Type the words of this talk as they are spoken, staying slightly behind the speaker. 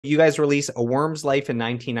you guys release A Worm's Life in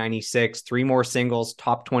 1996, three more singles,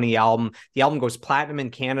 top 20 album. The album goes platinum in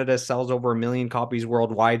Canada, sells over 1 million copies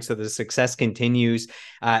worldwide, so the success continues.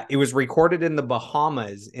 It was recorded in the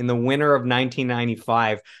Bahamas in the winter of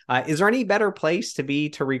 1995. Is there any better place to be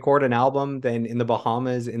to record an album than in the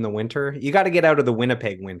Bahamas in the winter? You got to get out of the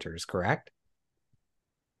Winnipeg winters, correct?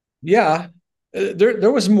 Yeah,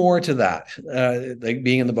 there was more to that, like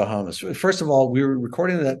being in the Bahamas. First of all, we were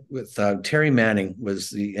recording that with Terry Manning was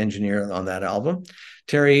the engineer on that album.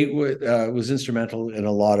 Terry was instrumental in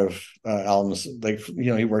a lot of albums. Like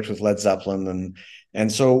he worked with Led Zeppelin,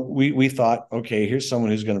 and so we thought, okay, here's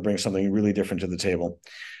someone who's going to bring something really different to the table.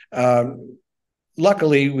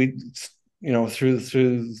 Luckily,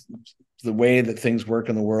 through the way that things work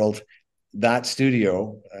in the world, that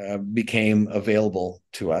studio became available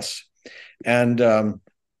to us. And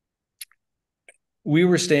we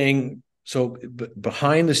were staying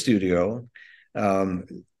behind the studio.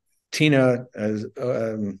 Tina,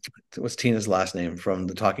 what's Tina's last name from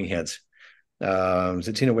the Talking Heads? Is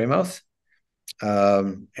it Tina Weymouth?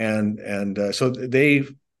 So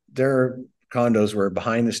their condos were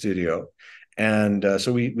behind the studio, and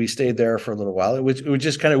so we stayed there for a little while. It was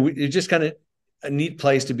just kind of a neat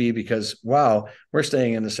place to be because wow, we're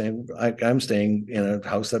staying in the same. I'm staying in a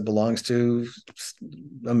house that belongs to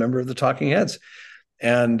a member of the Talking Heads,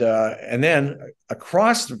 and then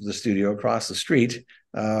across the studio, across the street,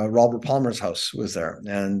 Robert Palmer's house was there,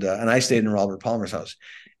 and I stayed in Robert Palmer's house.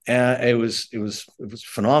 And it was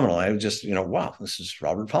phenomenal. I was just wow, this is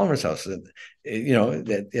Robert Palmer's house. It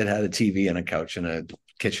had a TV and a couch and a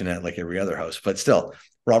kitchenette like every other house, but still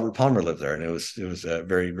Robert Palmer lived there, and it was a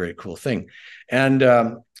very, very cool thing. And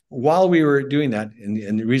while we were doing that,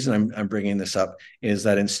 and the reason I'm bringing this up is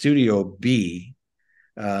that in Studio B,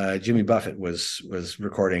 Jimmy Buffett was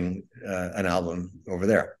recording an album over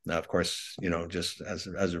there. Now, of course, just as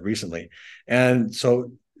of recently, and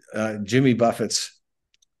so Jimmy Buffett's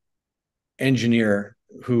engineer,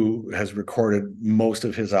 who has recorded most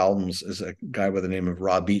of his albums, is a guy by the name of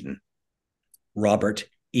Robert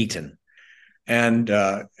Eaton. And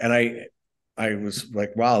I was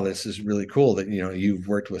like, wow, this is really cool that you've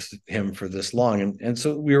worked with him for this long, and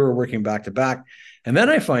so we were working back to back, and then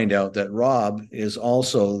I find out that Rob is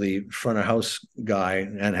also the front of house guy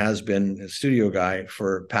and has been a studio guy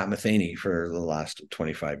for Pat Metheny for the last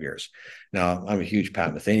 25 years. Now I'm a huge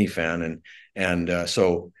Pat Metheny fan, and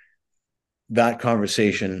so that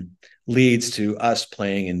conversation leads to us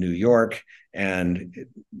playing in New York. And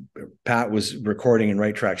Pat was recording in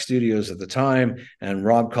Right Track Studios at the time, and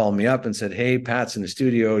Rob called me up and said, "Hey, Pat's in the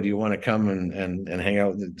studio. Do you want to come and hang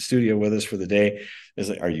out in the studio with us for the day?" I was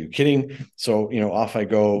like, "Are you kidding?" So off I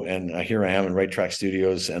go, and here I am in Right Track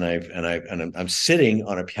Studios, and I'm sitting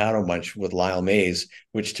on a piano bunch with Lyle Mays,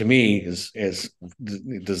 which to me is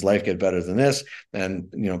does life get better than this?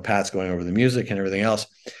 And Pat's going over the music and everything else.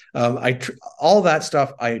 All that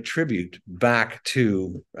stuff I attribute back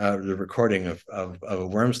to the recording of A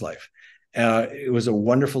Worm's Life. It was a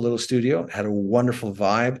wonderful little studio, had a wonderful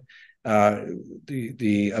vibe.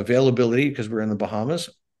 The availability, because we're in the Bahamas,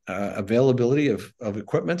 availability of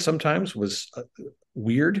equipment sometimes was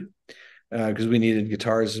weird, because we needed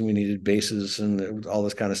guitars and we needed basses and all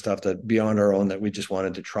this kind of stuff that beyond our own that we just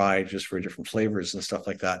wanted to try just for different flavors and stuff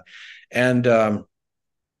like that. And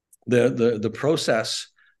the process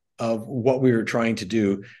of what we were trying to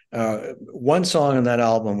do. One song on that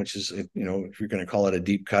album, which is, if you're going to call it a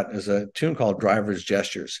deep cut, is a tune called Driver's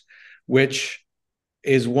Gestures, which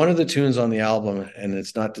is one of the tunes on the album. And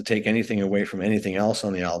it's not to take anything away from anything else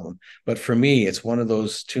on the album, but for me, it's one of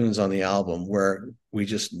those tunes on the album where we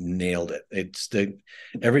just nailed it.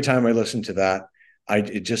 Every time I listen to that,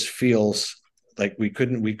 it just feels like we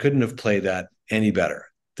couldn't have played that any better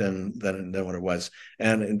than what it was.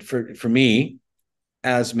 And for me,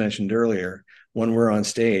 as mentioned earlier, when we're on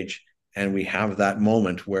stage and we have that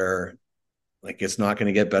moment where like it's not going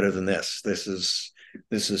to get better than this. This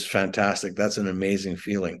is fantastic. That's an amazing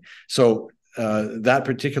feeling. So that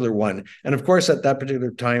particular one, and of course at that particular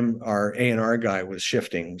time, our A&R guy was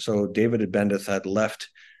shifting. So David Bendeth had left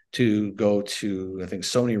to go to, I think,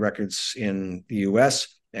 Sony Records in the US,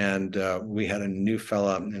 and we had a new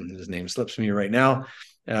fella, and his name slips me right now.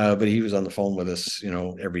 But he was on the phone with us,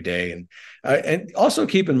 every day. And also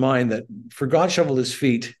keep in mind that for God Shoveled His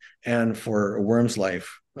Feet and for A Worm's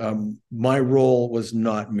Life, my role was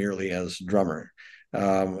not merely as drummer.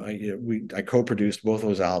 I co-produced both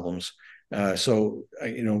those albums. So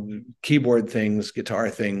keyboard things, guitar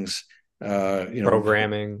things,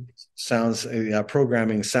 Programming. sounds,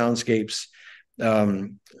 programming, soundscapes,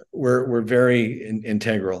 were very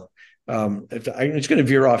integral. I'm just going to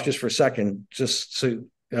veer off just for a second, just so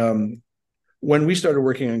when we started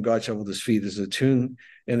working on God Shoveled His Feet, there's a tune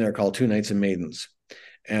in there called Two Nights and Maidens.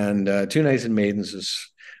 And Two Nights and Maidens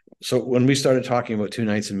is, so when we started talking about Two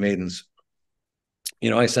Nights and Maidens,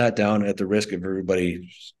 I sat down at the risk of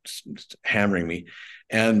everybody hammering me.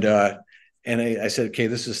 And I said, okay,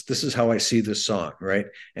 this is how I see this song, right?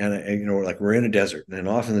 And like we're in a desert, and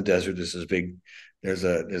off in the desert is this big, there's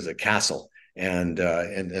a castle, and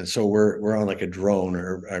so we're on like a drone,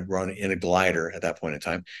 or we're on in a glider at that point in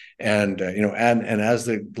time, and as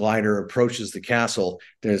the glider approaches the castle,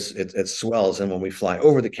 it swells, and when we fly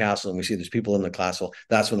over the castle and we see there's people in the castle,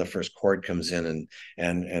 that's when the first chord comes in,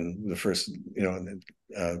 and the first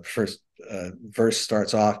verse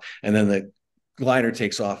starts off, and then the glider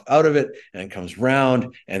takes off out of it and comes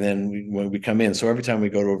round, and then when we come in, so every time we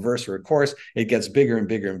go to a verse or a chorus, it gets bigger and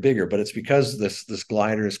bigger and bigger, but it's because this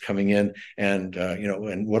glider is coming in, and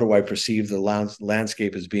and what do I perceive the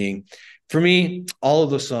landscape as being? For me, all of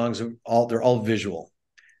those songs they're all visual.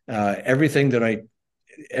 Everything that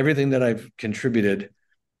I've contributed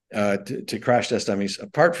to Crash Test Dummies,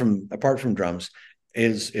 apart from drums,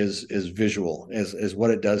 is visual, is what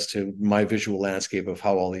it does to my visual landscape of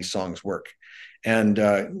how all these songs work. And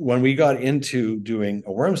when we got into doing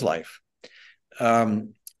A Worm's Life,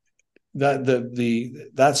 that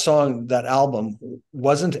song, that album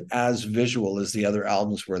wasn't as visual as the other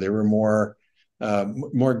albums were. They were more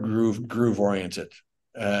groove oriented,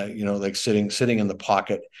 like sitting in the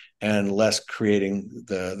pocket, and less creating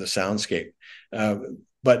the soundscape.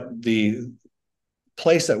 But the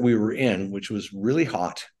place that we were in, which was really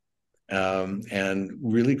hot, and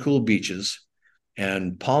really cool beaches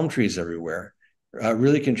and palm trees everywhere,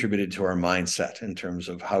 really contributed to our mindset in terms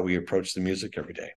of how we approach the music every day.